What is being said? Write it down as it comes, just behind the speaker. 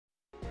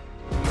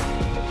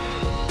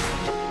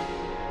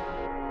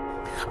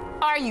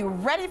Are you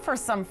ready for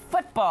some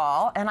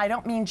football? And I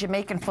don't mean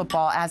Jamaican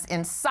football as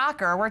in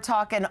soccer. We're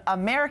talking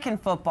American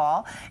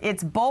football.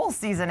 It's bowl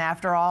season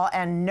after all,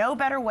 and no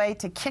better way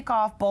to kick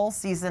off bowl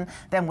season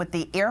than with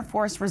the Air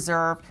Force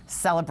Reserve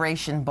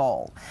Celebration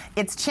Bowl.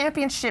 It's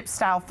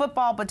championship-style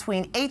football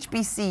between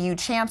HBCU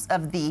champs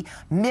of the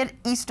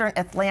Mid-Eastern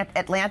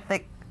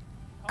Atlantic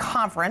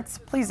Conference.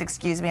 Please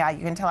excuse me,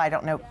 you can tell I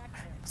don't know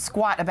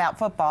squat about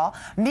football.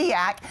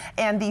 MEAC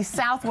and the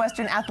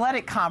Southwestern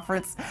Athletic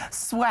Conference,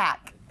 SWAC.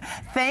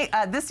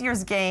 This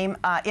year's game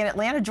in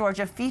Atlanta,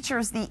 Georgia,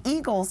 features the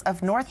Eagles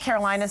of North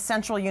Carolina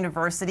Central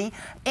University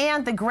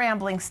and the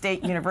Grambling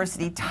State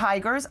University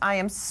Tigers. I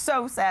am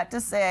so sad to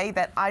say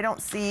that I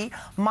don't see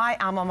my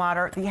alma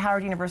mater, the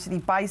Howard University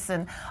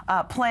Bison,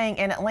 playing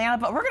in Atlanta,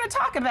 but we're going to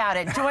talk about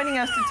it. Joining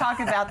us to talk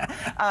about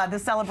the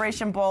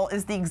Celebration Bowl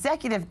is the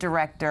Executive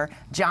Director,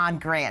 John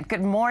Grant.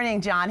 Good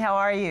morning, John. How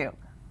are you?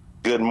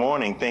 Good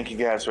morning. Thank you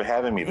guys for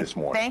having me this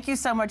morning. Thank you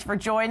so much for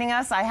joining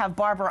us. I have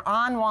Barbara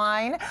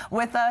Onwine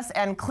with us,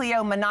 and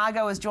Cleo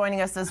Monago is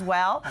joining us as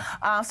well.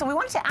 So we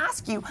wanted to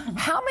ask you,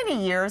 how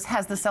many years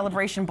has the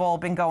Celebration Bowl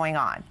been going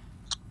on?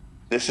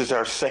 This is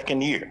our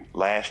second year.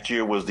 Last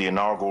year was the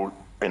inaugural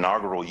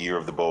year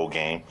of the bowl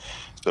game.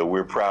 So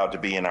we're proud to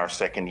be in our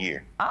second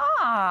year.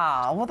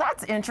 Ah, well,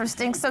 that's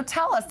interesting. So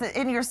tell us, that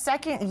in your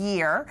second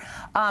year,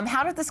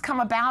 how did this come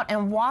about,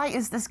 and why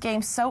is this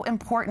game so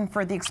important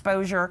for the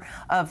exposure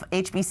of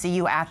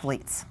HBCU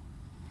athletes?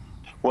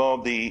 Well,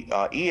 the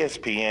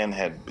ESPN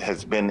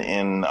has been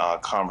in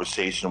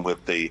conversation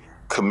with the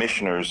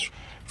commissioners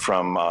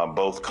from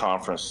both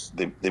conference,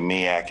 the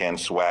MEAC and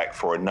SWAC,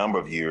 for a number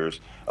of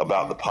years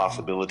about the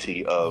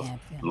possibility of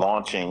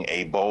launching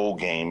a bowl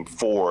game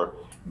for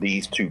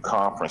these two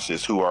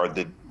conferences, who are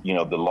the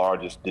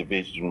largest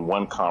Division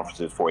I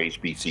conferences for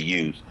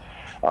HBCUs.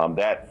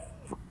 That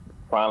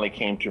finally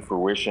came to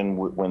fruition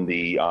when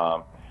the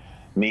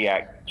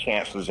MEAC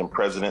chancellors and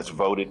presidents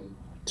voted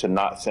to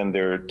not send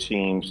their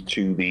teams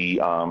to the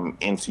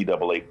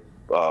NCAA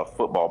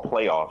football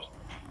playoffs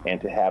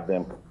and to have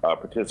them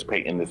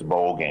participate in this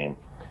bowl game.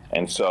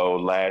 And so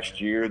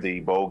last year, the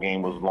bowl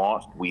game was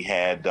launched. We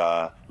had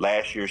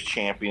last year's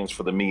champions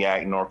for the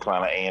MEAC, North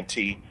Carolina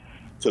A&T,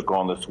 took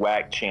on the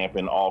SWAC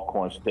champion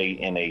Alcorn State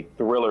in a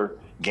thriller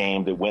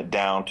game that went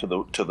down to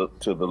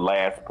the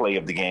last play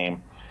of the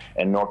game,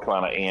 and North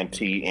Carolina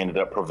A&T ended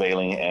up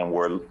prevailing and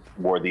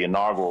were the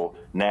inaugural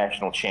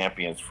national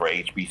champions for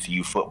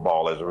HBCU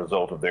football as a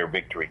result of their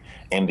victory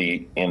in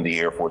the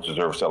Air Force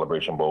Reserve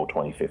Celebration Bowl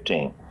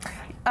 2015.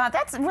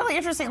 That's really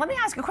interesting. Let me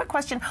ask a quick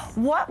question.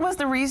 What was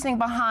the reasoning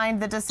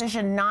behind the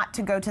decision not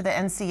to go to the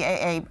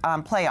NCAA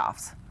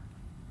playoffs?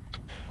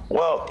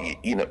 Well,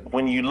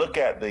 when you look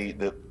at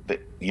the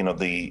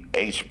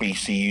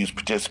HBCU's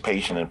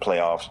participation in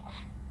playoffs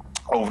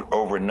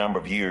over a number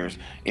of years,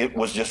 it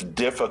was just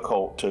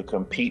difficult to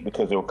compete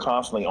because they were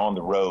constantly on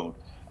the road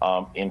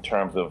in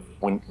terms of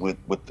with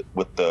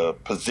the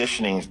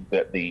positionings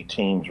that the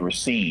teams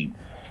received,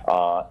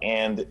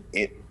 and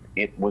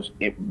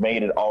it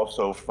made it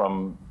also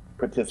from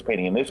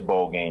participating in this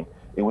bowl game.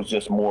 It was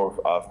just more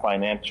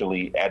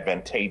financially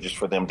advantageous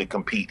for them to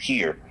compete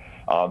here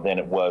than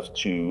it was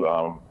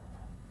to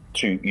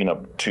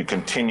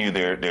continue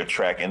their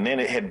track. And then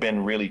it had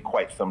been really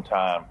quite some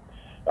time,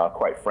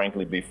 quite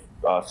frankly,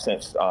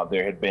 since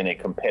there had been a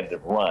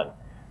competitive run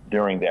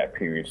during that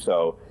period.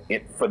 So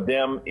for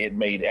them, it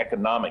made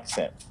economic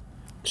sense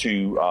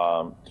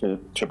to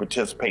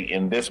participate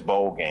in this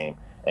bowl game.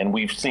 And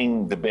we've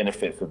seen the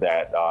benefits of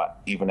that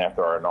even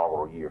after our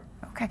inaugural year.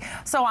 Okay,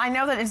 so I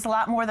know that it's a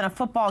lot more than a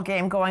football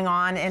game going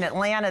on in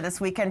Atlanta this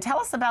weekend. Tell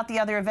us about the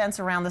other events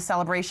around the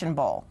Celebration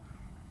Bowl.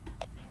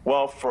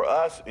 Well, for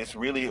us, it's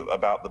really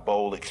about the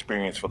bowl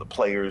experience for the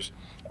players,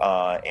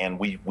 and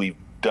we've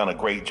done a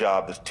great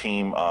job. This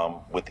team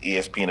with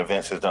ESPN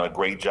Events has done a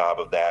great job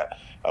of that.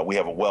 We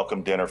have a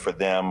welcome dinner for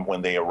them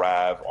when they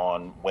arrive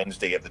on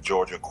Wednesday at the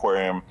Georgia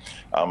Aquarium.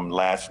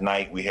 Last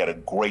night, we had a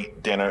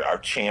great dinner, our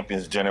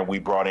Champions Dinner. We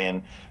brought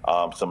in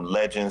some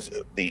legends,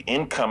 the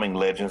incoming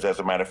legends, as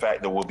a matter of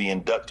fact, that will be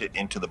inducted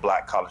into the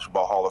Black College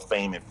Football Hall of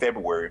Fame in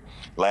February.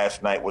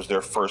 Last night was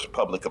their first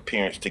public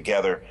appearance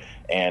together,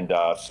 and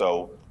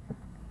so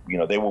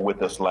they were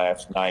with us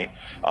last night.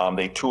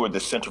 They toured the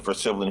Center for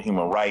Civil and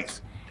Human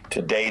Rights.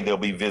 Today, they'll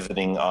be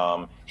visiting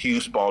Hugh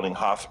Spalding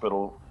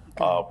Hospital,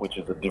 which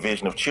is a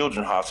division of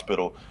Children's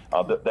Hospital.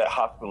 That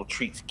hospital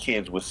treats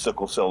kids with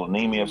sickle cell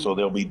anemia, so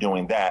they'll be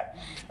doing that.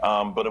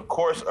 But of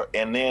course,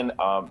 and then,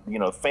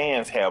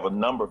 fans have a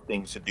number of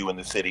things to do in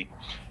the city.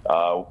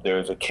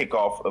 There's a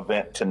kickoff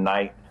event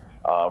tonight,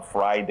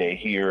 Friday,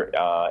 here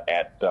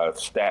at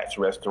Stats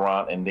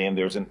Restaurant, and then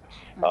there's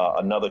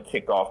another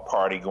kickoff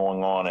party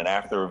going on, an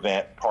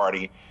after-event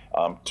party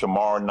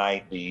tomorrow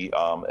night. The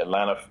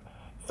Atlanta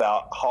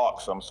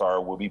Hawks,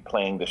 will be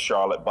playing the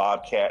Charlotte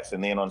Bobcats,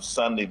 and then on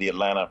Sunday the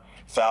Atlanta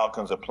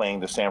Falcons are playing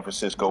the San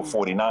Francisco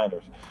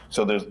 49ers.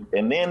 So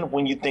and then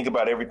when you think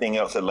about everything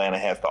else Atlanta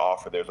has to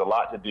offer, there's a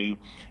lot to do,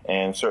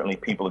 and certainly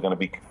people are going to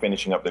be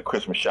finishing up their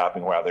Christmas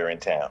shopping while they're in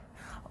town.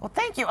 Well,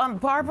 thank you.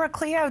 Barbara,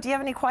 Cleo, do you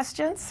have any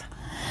questions?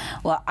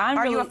 Well,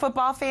 Are you a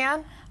football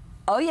fan?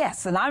 Oh,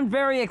 yes, and I'm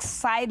very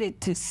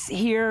excited to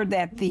hear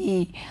that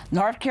the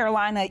North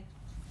Carolina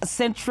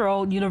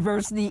Central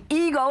University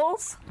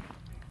Eagles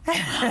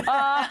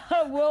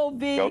will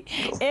be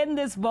in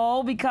this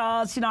bowl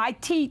because, I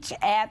teach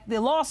at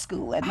the law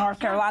school at North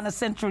Carolina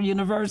Central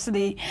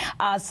University.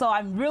 So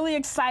I'm really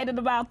excited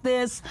about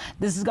this.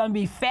 This is going to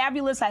be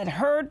fabulous. I had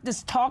heard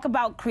this talk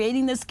about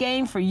creating this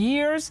game for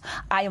years.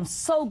 I am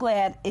so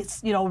glad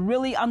it's,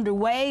 really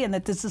underway and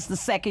that this is the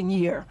second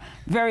year.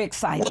 Very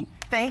exciting.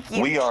 Thank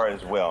you. We are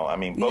as well. I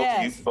mean,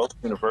 both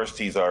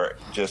universities are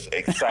just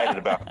excited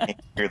about being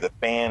here. The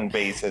fan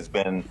base has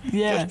been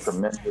just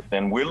tremendous.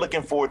 And we're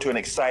looking forward to an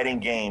exciting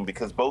game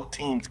because both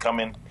teams come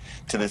in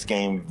to this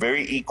game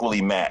very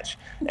equally matched.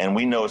 And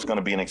we know it's going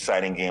to be an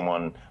exciting game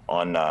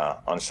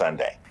on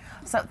Sunday.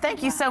 So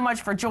thank you so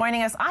much for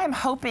joining us. I am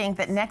hoping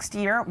that next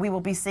year we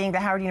will be seeing the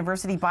Howard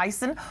University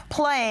Bison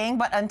playing.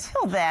 But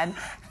until then,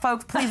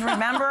 folks, please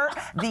remember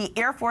the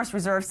Air Force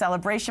Reserve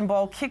Celebration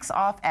Bowl kicks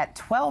off at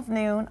 12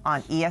 noon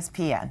on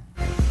ESPN.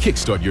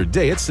 Kickstart your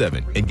day at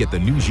 7 and get the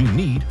news you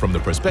need from the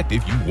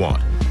perspective you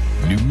want.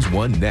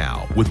 NewsOne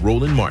Now with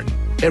Roland Martin.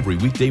 Every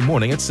weekday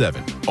morning at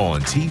 7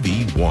 on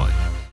TV1.